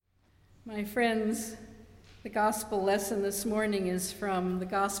My friends, the gospel lesson this morning is from the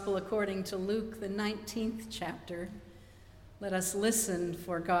Gospel according to Luke, the 19th chapter. Let us listen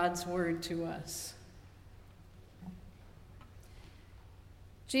for God's word to us.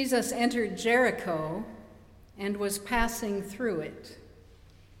 Jesus entered Jericho and was passing through it.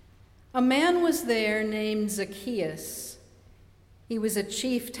 A man was there named Zacchaeus. He was a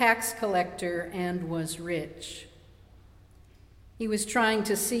chief tax collector and was rich. He was trying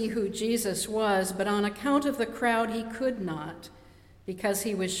to see who Jesus was, but on account of the crowd he could not, because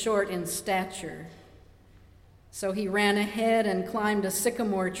he was short in stature. So he ran ahead and climbed a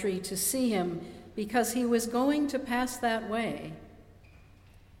sycamore tree to see him, because he was going to pass that way.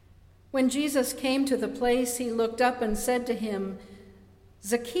 When Jesus came to the place, he looked up and said to him,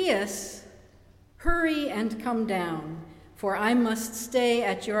 "Zacchaeus, hurry and come down, for I must stay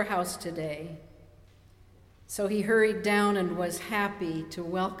at your house today." So he hurried down and was happy to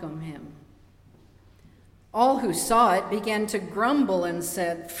welcome him. All who saw it began to grumble and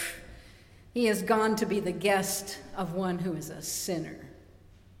said, "He has gone to be the guest of one who is a sinner."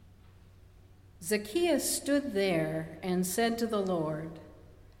 Zacchaeus stood there and said to the Lord,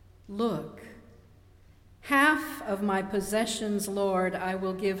 "Look, half of my possessions, Lord, I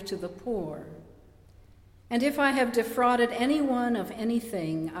will give to the poor. And if I have defrauded anyone of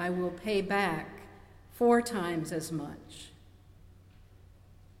anything, I will pay back 4 times as much."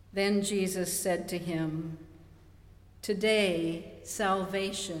 Then Jesus said to him, "Today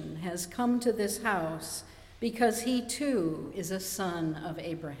salvation has come to this house, because he too is a son of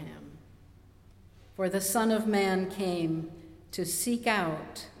Abraham. For the Son of Man came to seek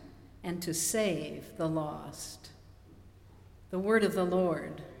out and to save the lost." The word of the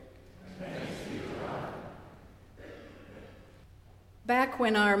Lord. Thanks be to God. Back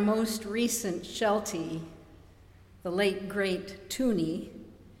when our most recent Sheltie, the late great Toonie,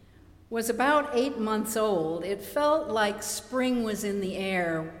 was about 8 months old, it felt like spring was in the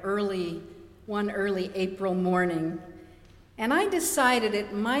air one early April morning, and I decided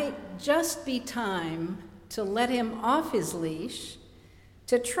it might just be time to let him off his leash,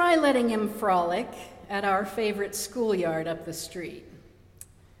 to try letting him frolic at our favorite schoolyard up the street.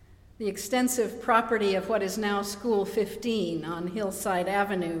 The extensive property of what is now School 15 on Hillside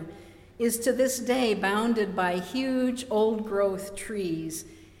Avenue is to this day bounded by huge old-growth trees.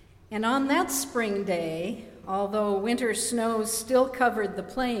 And on that spring day, although winter snows still covered the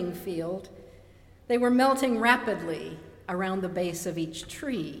playing field, they were melting rapidly around the base of each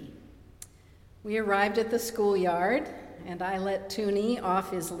tree. We arrived at the schoolyard, and I let Toonie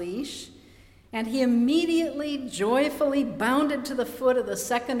off his leash, and he immediately joyfully bounded to the foot of the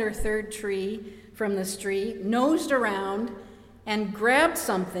second or third tree from the street, nosed around, and grabbed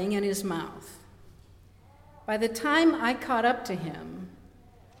something in his mouth. By the time I caught up to him,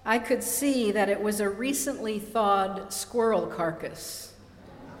 I could see that it was a recently thawed squirrel carcass,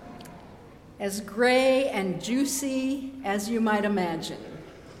 as gray and juicy as you might imagine.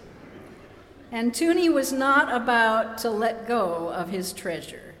 And Toonie was not about to let go of his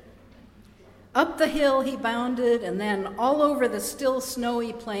treasure. Up the hill he bounded, and then all over the still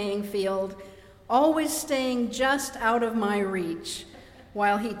snowy playing field, always staying just out of my reach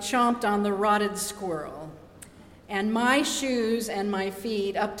while he chomped on the rotted squirrel. And my shoes and my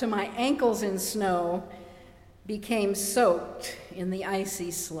feet, up to my ankles in snow, became soaked in the icy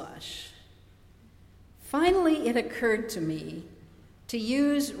slush. Finally, it occurred to me to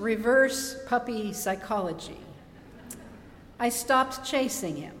use reverse puppy psychology. I stopped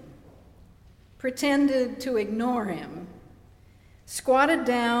chasing him, pretended to ignore him, squatted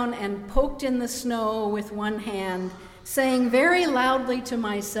down and poked in the snow with one hand, saying very loudly to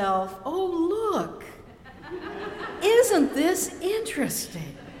myself, "Oh, look, isn't this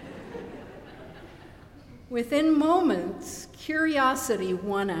interesting?" Within moments, curiosity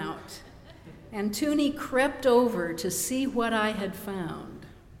won out, and Toonie crept over to see what I had found.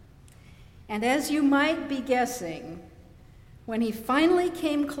 And as you might be guessing, when he finally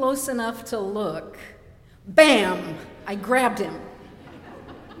came close enough to look, bam, I grabbed him.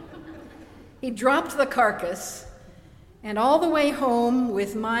 He dropped the carcass, and all the way home,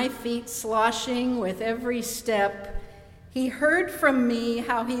 with my feet sloshing with every step, he heard from me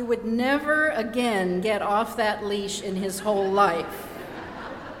how he would never again get off that leash in his whole life.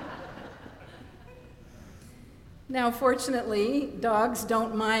 Now, fortunately, dogs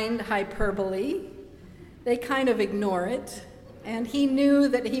don't mind hyperbole. They kind of ignore it. And he knew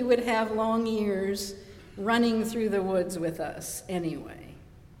that he would have long years running through the woods with us anyway.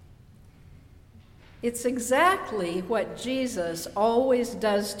 It's exactly what Jesus always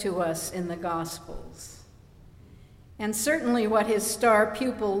does to us in the Gospels. and certainly what his star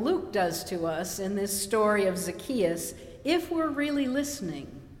pupil Luke does to us in this story of Zacchaeus, if we're really listening.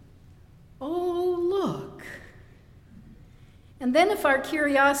 Oh, look. And then if our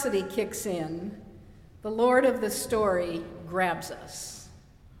curiosity kicks in, the Lord of the story grabs us.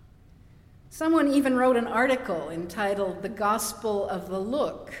 Someone even wrote an article entitled "The Gospel of the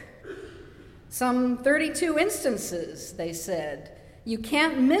Look." Some 32 instances, they said. You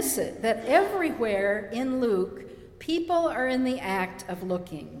can't miss it, that everywhere in Luke, people are in the act of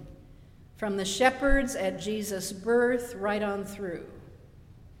looking, from the shepherds at Jesus' birth right on through.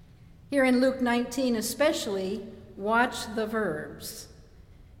 Here in Luke 19 especially, watch the verbs.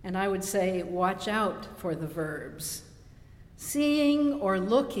 And I would say, watch out for the verbs. Seeing or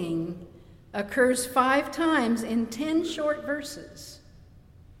looking occurs 5 times in 10 short verses.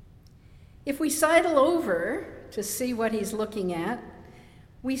 If we sidle over to see what he's looking at,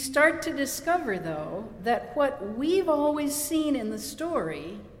 we start to discover, though, that what we've always seen in the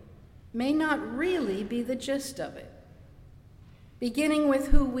story may not really be the gist of it, beginning with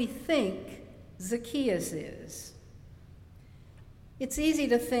who we think Zacchaeus is. It's easy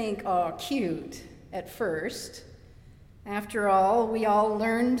to think, oh, cute, at first. After all, we all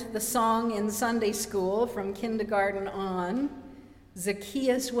learned the song in Sunday school from kindergarten on.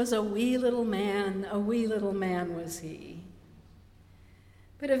 Zacchaeus was a wee little man was he.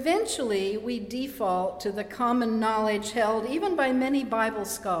 But eventually we default to the common knowledge held even by many Bible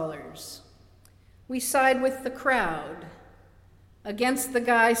scholars. We side with the crowd against the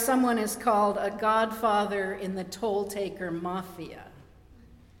guy someone has called a godfather in the toll-taker mafia.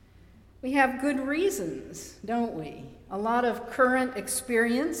 We have good reasons, don't we? A lot of current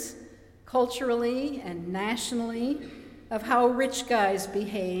experience, culturally and nationally, of how rich guys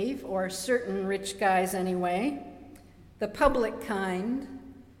behave, or certain rich guys anyway, the public kind,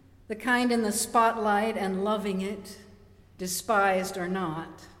 the kind in the spotlight and loving it, despised or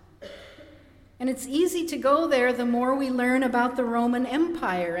not. And it's easy to go there the more we learn about the Roman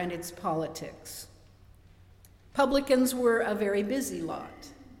Empire and its politics. Publicans were a very busy lot.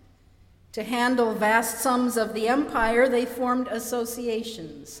 To handle vast sums of the empire, they formed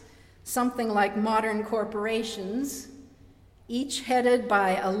associations, something like modern corporations, each headed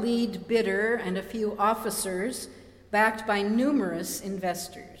by a lead bidder and a few officers, backed by numerous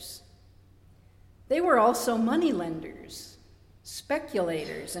investors. They were also moneylenders,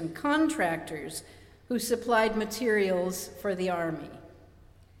 speculators, and contractors who supplied materials for the army.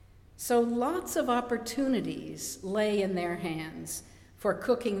 So lots of opportunities lay in their hands for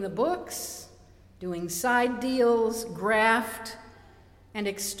cooking the books, doing side deals, graft, and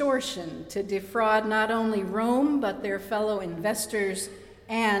extortion to defraud not only Rome, but their fellow investors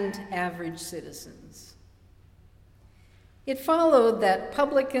and average citizens. It followed that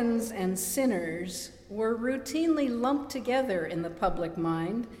publicans and sinners were routinely lumped together in the public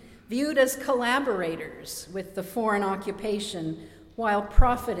mind, viewed as collaborators with the foreign occupation while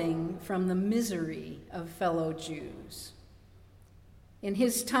profiting from the misery of fellow Jews. In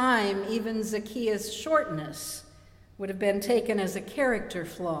his time, even Zacchaeus' shortness would have been taken as a character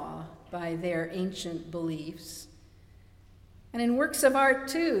flaw by their ancient beliefs. And in works of art,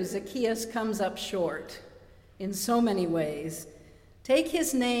 too, Zacchaeus comes up short in so many ways. Take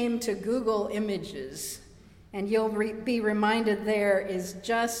his name to Google Images, and you'll be reminded there is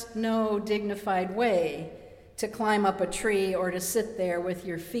just no dignified way to climb up a tree or to sit there with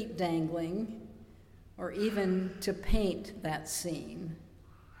your feet dangling, or even to paint that scene.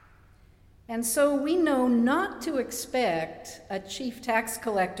 And so we know not to expect a chief tax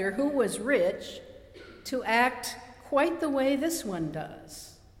collector who was rich to act quite the way this one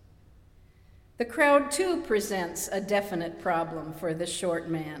does. The crowd, too, presents a definite problem for the short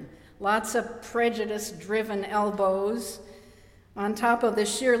man. Lots of prejudice-driven elbows on top of the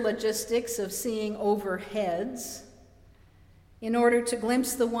sheer logistics of seeing over heads in order to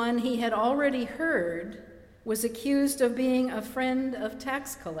glimpse the one he had already heard was accused of being a friend of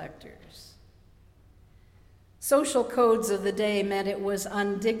tax collectors. Social codes of the day meant it was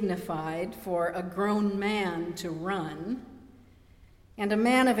undignified for a grown man to run, and a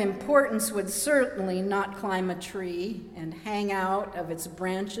man of importance would certainly not climb a tree and hang out of its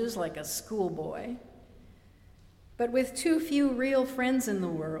branches like a schoolboy. But with too few real friends in the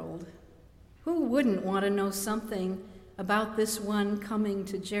world, who wouldn't want to know something about this one coming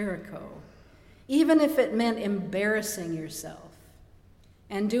to Jericho, even if it meant embarrassing yourself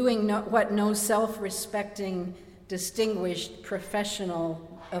and doing what no self-respecting, distinguished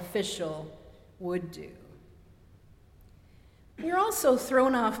professional official would do? We're also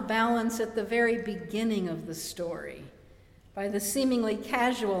thrown off balance at the very beginning of the story by the seemingly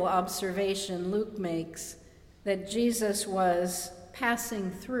casual observation Luke makes that Jesus was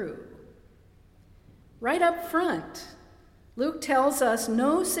passing through. Right up front, Luke tells us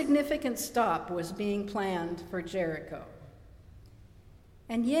no significant stop was being planned for Jericho.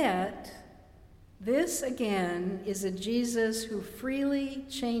 And yet, this again is a Jesus who freely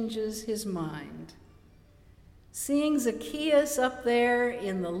changes his mind. Seeing Zacchaeus up there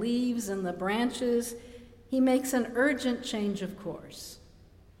in the leaves and the branches, he makes an urgent change of course.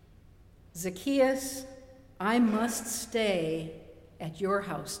 Zacchaeus, I must stay at your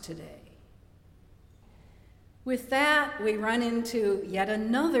house today. With that, we run into yet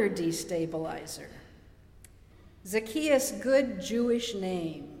another destabilizer. Zacchaeus' good Jewish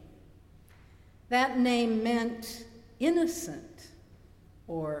name. That name meant innocent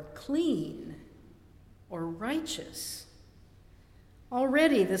or clean or righteous.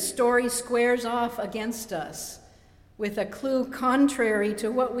 Already the story squares off against us with a clue contrary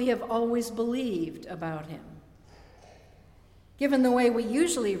to what we have always believed about him. Given the way we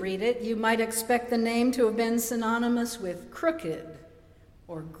usually read it, you might expect the name to have been synonymous with crooked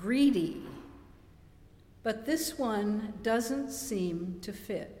or greedy. But this one doesn't seem to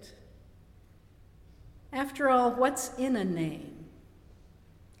fit. After all, what's in a name?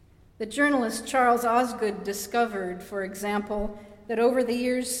 The journalist Charles Osgood discovered, for example, that over the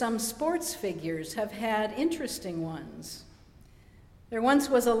years some sports figures have had interesting ones. There once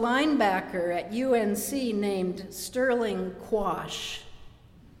was a linebacker at UNC named Sterling Quash.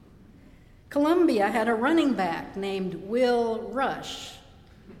 Columbia had a running back named Will Rush.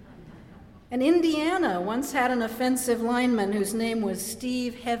 And Indiana once had an offensive lineman whose name was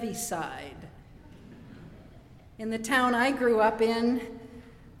Steve Heaviside. In the town I grew up in,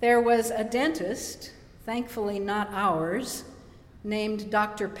 there was a dentist, thankfully not ours, named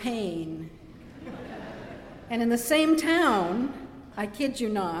Dr. Payne. And in the same town, I kid you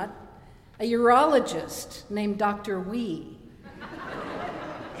not, a urologist named Dr. Wee.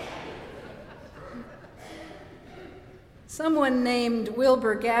 Someone named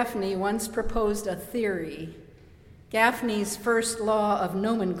Wilbur Gaffney once proposed a theory, Gaffney's first law of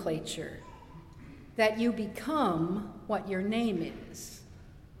nomenclature, that you become what your name is.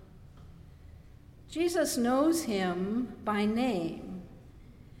 Jesus knows him by name,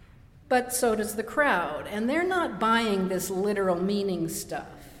 but so does the crowd, and they're not buying this literal meaning stuff.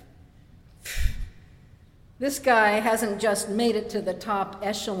 This guy hasn't just made it to the top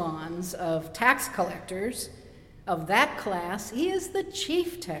echelons of tax collectors. Of that class, he is the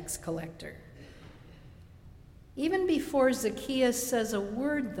chief tax collector. Even before Zacchaeus says a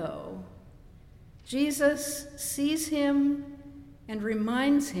word, though, Jesus sees him and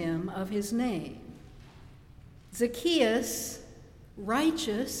reminds him of his name. Zacchaeus,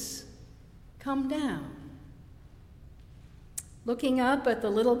 righteous, come down. Looking up at the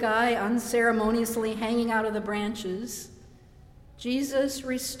little guy unceremoniously hanging out of the branches, Jesus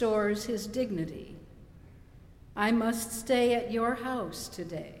restores his dignity. I must stay at your house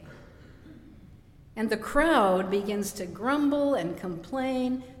today. And the crowd begins to grumble and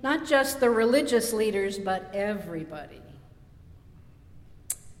complain, not just the religious leaders, but everybody.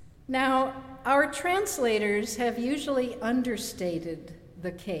 Now, our translators have usually understated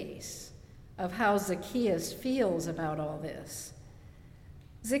the case of how Zacchaeus feels about all this.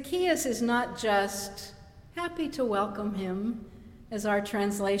 Zacchaeus is not just happy to welcome him, as our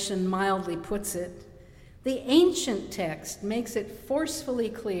translation mildly puts it. The ancient text makes it forcefully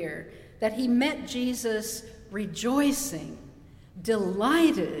clear that he met Jesus rejoicing,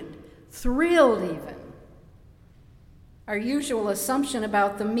 delighted, thrilled even. Our usual assumption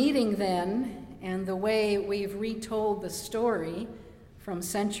about the meeting then, and the way we've retold the story from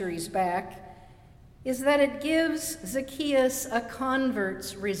centuries back, is that it gives Zacchaeus a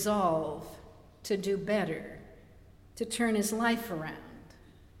convert's resolve to do better, to turn his life around,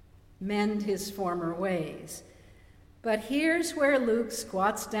 mend his former ways. But here's where Luke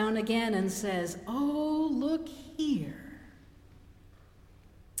squats down again and says, "Oh, look here,"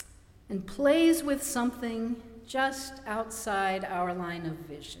 and plays with something just outside our line of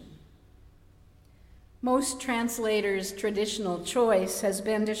vision. Most translators' traditional choice has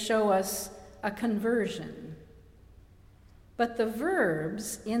been to show us a conversion. But the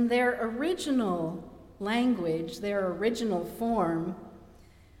verbs in their original language, their original form,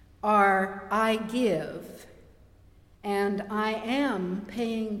 are I give and I am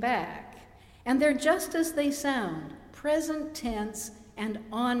paying back. And they're just as they sound, present tense and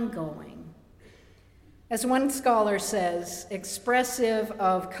ongoing. As one scholar says, expressive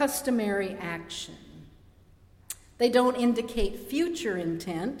of customary action. They don't indicate future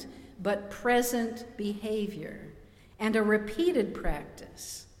intent, but present behavior and a repeated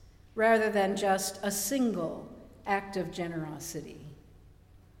practice, rather than just a single act of generosity.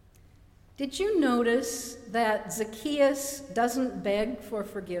 Did you notice that Zacchaeus doesn't beg for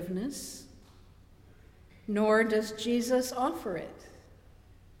forgiveness, nor does Jesus offer it?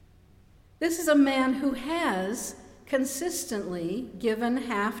 This is a man who has consistently given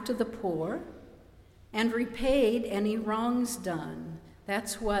half to the poor and repaid any wrongs done.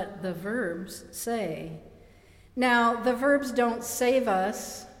 That's what the verbs say. Now, the verbs don't save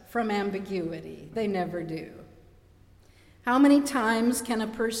us from ambiguity. They never do. How many times can a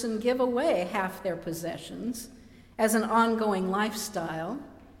person give away half their possessions as an ongoing lifestyle,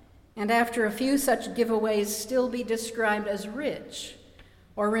 and after a few such giveaways still be described as rich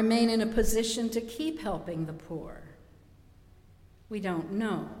or remain in a position to keep helping the poor? We don't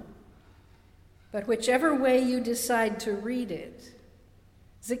know. But whichever way you decide to read it,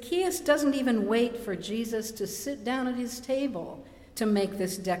 Zacchaeus doesn't even wait for Jesus to sit down at his table to make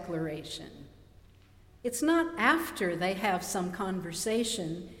this declaration. It's not after they have some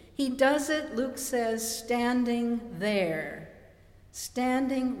conversation. He does it, Luke says, standing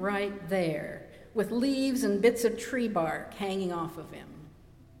right there, with leaves and bits of tree bark hanging off of him.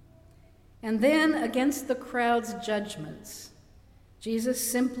 And then, against the crowd's judgments, Jesus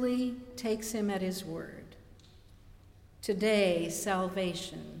simply takes him at his word. Today,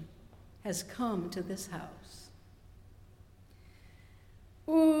 salvation has come to this house.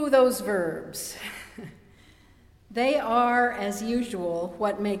 Ooh, those verbs. They are, as usual,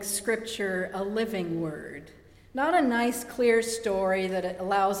 what makes Scripture a living word. Not a nice, clear story that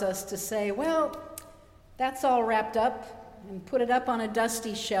allows us to say, well, that's all wrapped up and put it up on a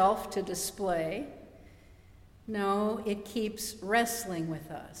dusty shelf to display. No, it keeps wrestling with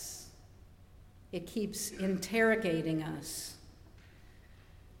us. It keeps interrogating us.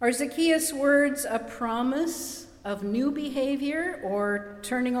 Are Zacchaeus' words a promise of new behavior or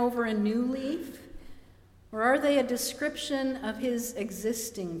turning over a new leaf? Or are they a description of his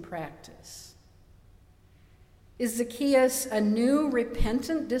existing practice? Is Zacchaeus a new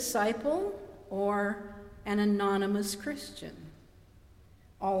repentant disciple or an anonymous Christian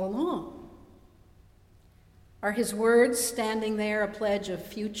all along? Are his words standing there a pledge of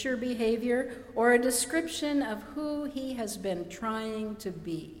future behavior or a description of who he has been trying to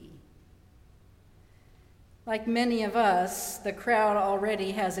be? Like many of us, the crowd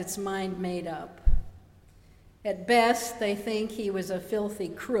already has its mind made up. At best, they think he was a filthy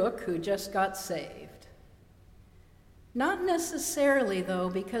crook who just got saved. Not necessarily, though,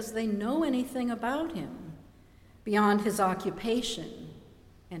 because they know anything about him beyond his occupation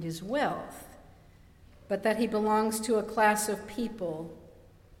and his wealth, but that he belongs to a class of people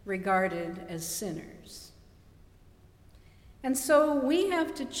regarded as sinners. And so we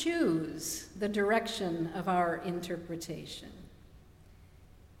have to choose the direction of our interpretation.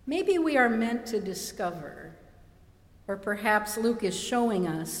 Maybe we are meant to discover, or perhaps Luke is showing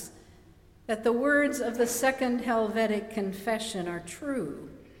us, that the words of the Second Helvetic Confession are true,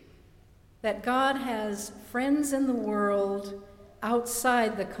 that God has friends in the world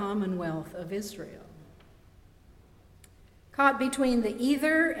outside the commonwealth of Israel. Caught between the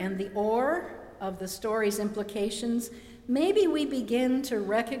either and the or of the story's implications, maybe we begin to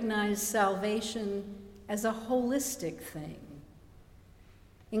recognize salvation as a holistic thing,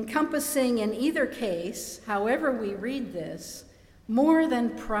 encompassing in either case, however we read this, more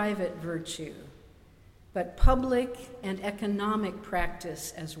than private virtue, but public and economic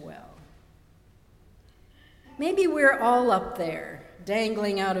practice as well. Maybe we're all up there,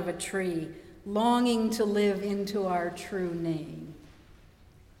 dangling out of a tree, longing to live into our true name.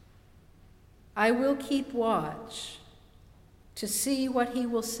 I will keep watch to see what he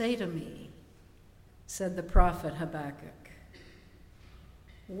will say to me, said the prophet Habakkuk.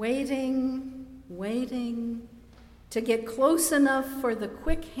 Waiting to get close enough for the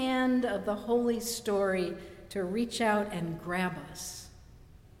quick hand of the holy story to reach out and grab us.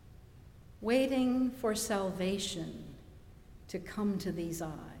 Waiting for salvation to come to these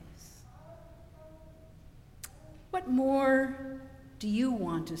eyes. What more do you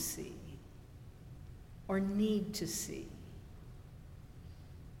want to see or need to see?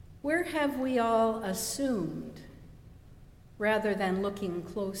 Where have we all assumed rather than looking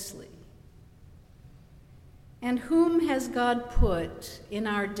closely? And whom has God put in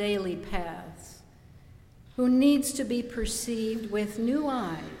our daily paths who needs to be perceived with new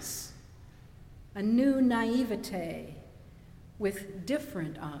eyes, a new naivete, with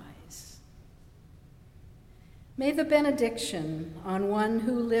different eyes? May the benediction on one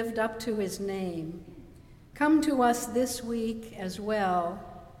who lived up to his name come to us this week as well,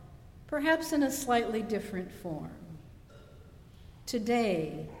 perhaps in a slightly different form.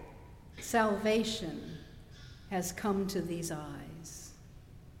 Today, salvation has come to these eyes.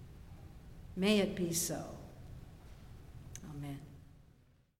 May it be so.